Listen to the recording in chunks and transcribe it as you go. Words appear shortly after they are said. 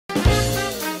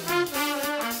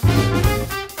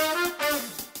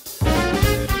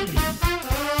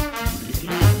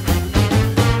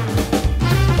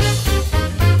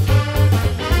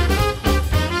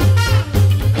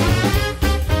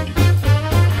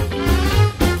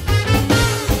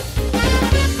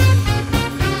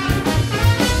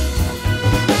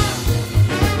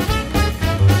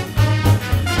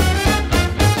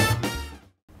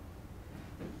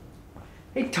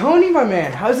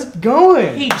man? How's it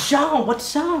going? Hey, John,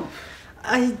 what's up?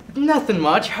 Nothing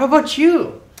much. How about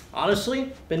you?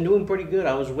 Honestly, been doing pretty good.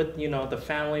 I was with, the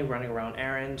family, running around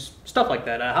errands, stuff like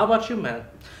that. How about you, man?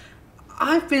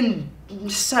 I've been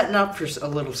setting up for a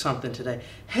little something today.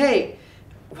 Hey,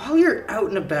 while you're out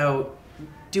and about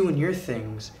doing your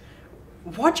things,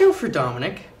 watch out for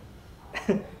Dominic.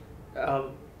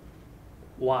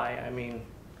 Why? I mean...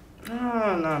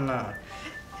 No.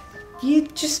 You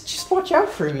just watch out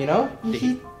for him, you know?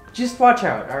 Just watch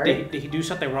out, alright? Did he do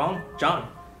something wrong? John!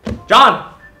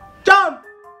 John!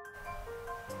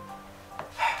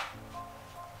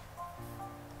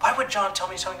 Why would John tell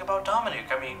me something about Dominic?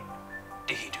 I mean,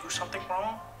 did he do something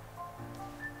wrong?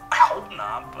 I hope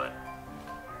not, but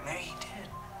maybe he did.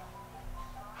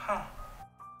 Huh.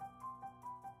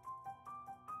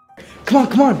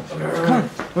 Come on.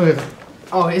 Look at that.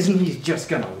 Oh, isn't he just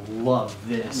gonna love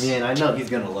this? Man, I know he's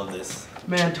gonna love this.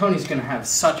 Man, Tony's gonna have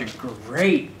such a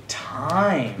great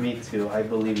time. Me too. I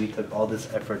believe we took all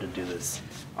this effort to do this.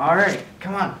 Alright,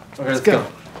 come on. Okay, let's go.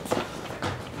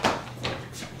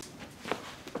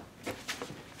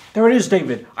 There it is,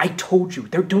 David. I told you,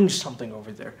 they're doing something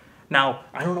over there. Now,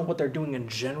 I don't know what they're doing in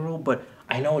general, but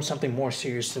I know it's something more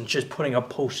serious than just putting up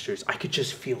posters. I could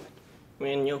just feel it.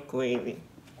 Man, you're crazy.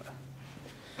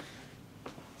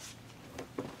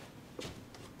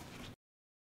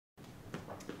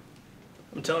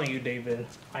 I'm telling you, David,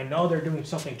 I know they're doing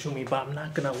something to me, but I'm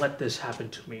not gonna let this happen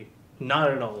to me. Not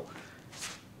at all.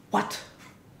 What?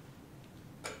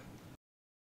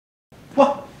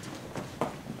 What?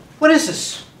 What is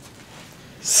this?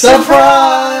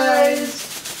 Surprise!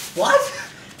 What?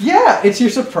 Yeah, it's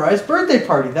your surprise birthday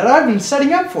party that I've been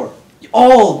setting up for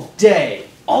all day.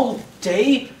 All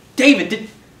day? David,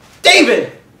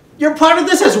 you're part of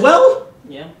this as well?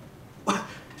 Yeah.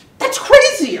 That's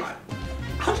crazy!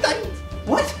 How did I...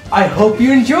 What? I hope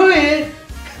you enjoy it.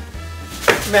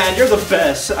 Man, you're the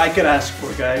best I could ask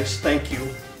for, guys. Thank you.